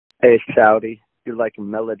Hey, Shouty, you're like a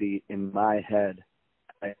melody in my head.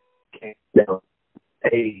 I can't tell.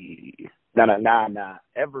 Hey, nah.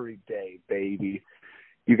 Every day, baby.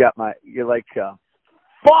 You're like,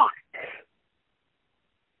 fuck!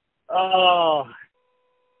 Oh,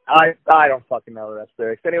 I don't fucking know the rest of the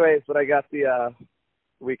lyrics. Anyways, but I got the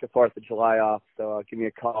week of 4th of July off, so give me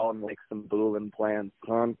a call and make some boolin' plans,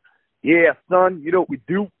 son. Yeah, son, you know what we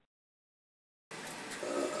do.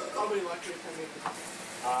 Probably electric, I mean.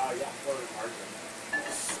 Yeah, or margin.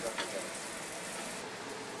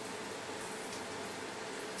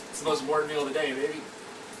 It's the most important meal of the day, baby.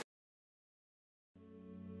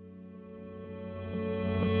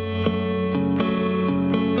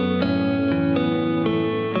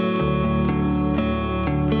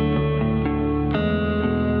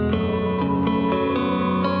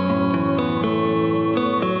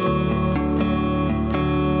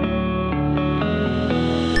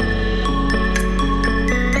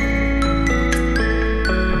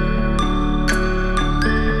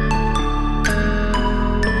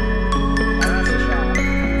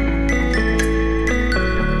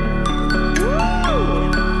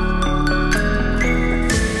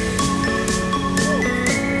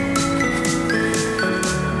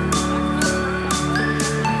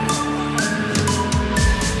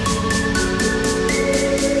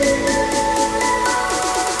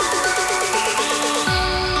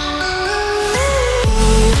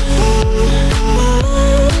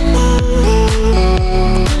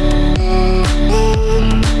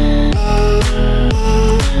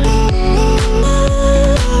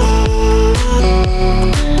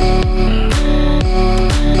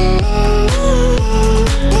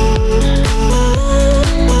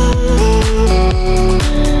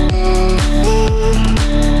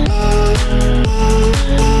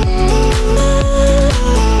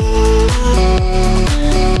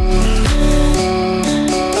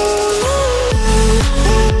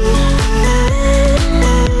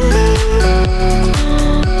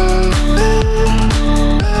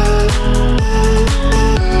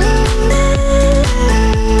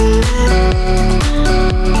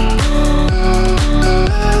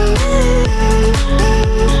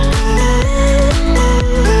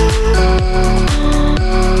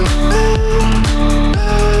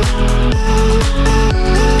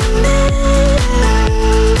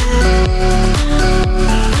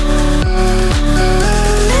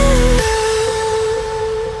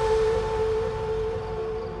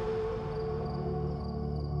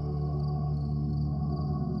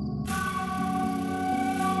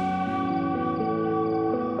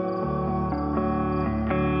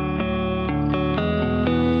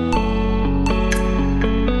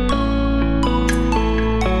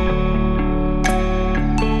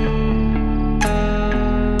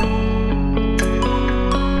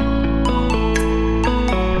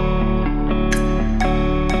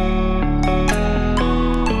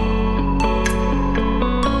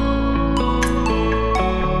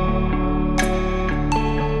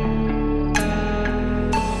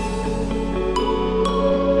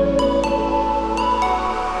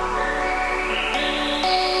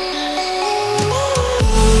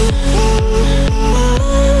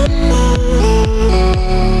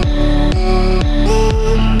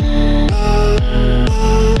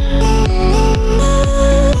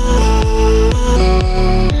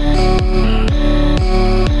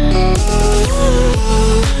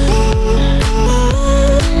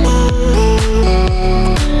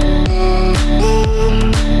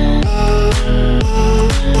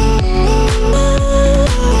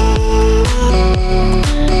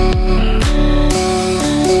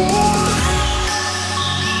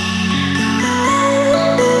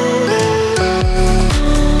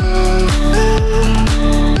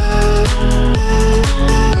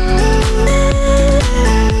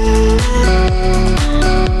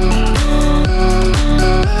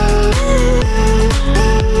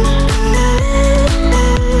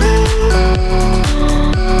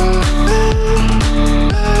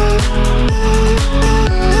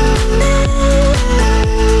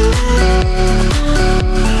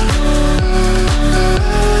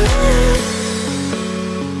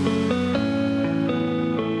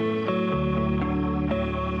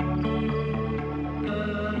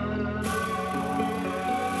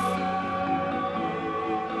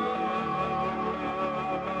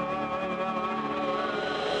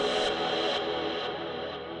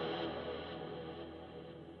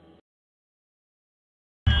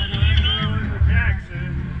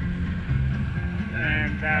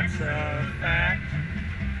 That's a fact.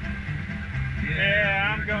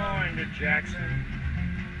 Yeah, I'm going to Jackson.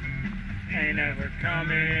 Ain't ever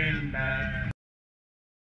coming back.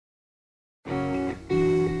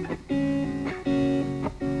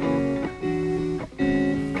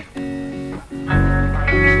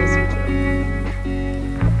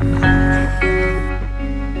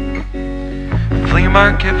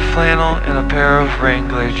 market flannel and a pair of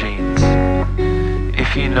Wrangler jeans,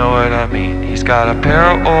 if you know what I mean. He's got a pair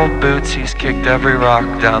of old boots, he's kicked every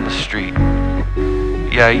rock down the street.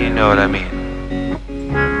 Yeah, you know what I mean.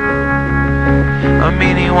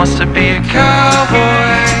 He wants to be a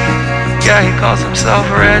cowboy. Yeah, he calls himself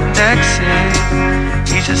Redneck Sid.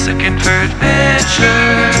 He's just looking for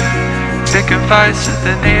adventure, picking fights with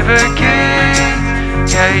the neighbor kids.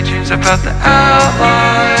 Yeah, he dreams about the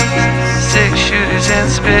outlaws, 6-shooters and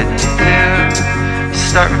spitting through,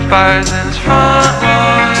 starting fires in his front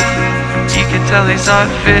lawn. You can tell he's not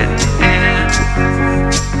fitting in.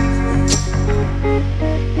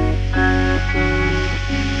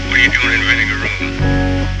 What are you doing in renting a room?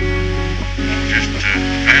 Just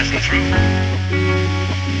passing through.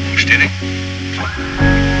 Steady?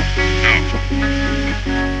 No.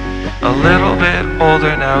 A little bit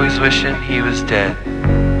older now, he's wishing he was dead,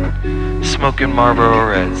 smoking Marlboro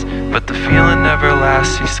Reds, but the feeling never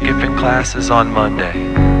lasts. He's skipping classes on Monday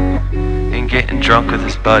and getting drunk with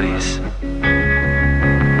his buddies.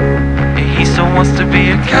 And he still wants to be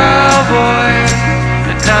a cowboy,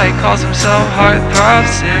 but now he calls himself Heartthrob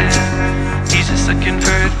Sid. He's just looking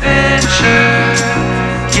for adventure,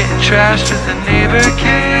 getting trashed with the neighbor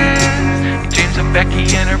kids. He dreams of Becky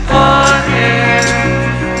and her blonde hair.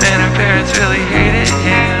 Man, her parents really hated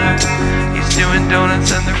him. He's doing donuts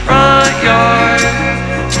in the front yard.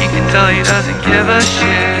 You can tell he doesn't give a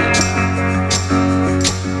shit.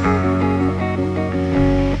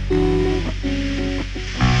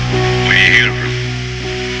 What are you here for?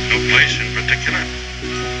 No place in particular?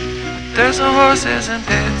 There's no horses in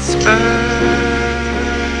Pittsburgh.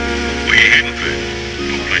 Where you heading for?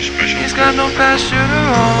 No place special? He's got no pasture to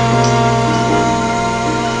roam.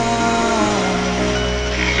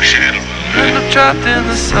 Charlevoix. End up trapped in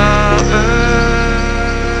the suburbs.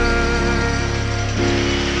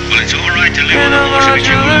 Well, it's all right to live In on a the horse if it's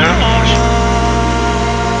your modular own horse.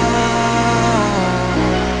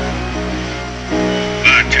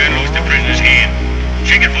 Turn loose the prisoner's hand.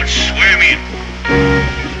 Chickenfoot, swear me in.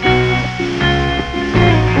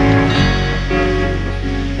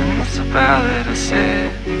 And it's a ballad of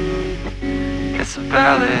Sid. It's a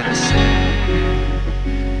ballad of Sid.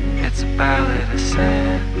 It's a ballad of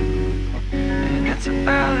Sid. And it's a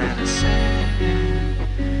ballad of Sid.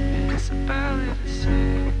 And it's a ballad of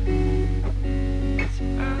Sid. It's a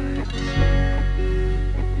ballad of Sid.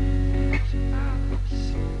 It's a ballad of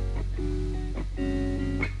Sid.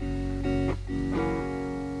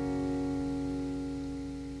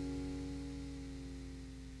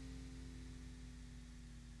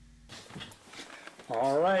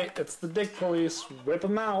 All right, it's the Dick Police. Whip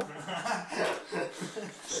them out.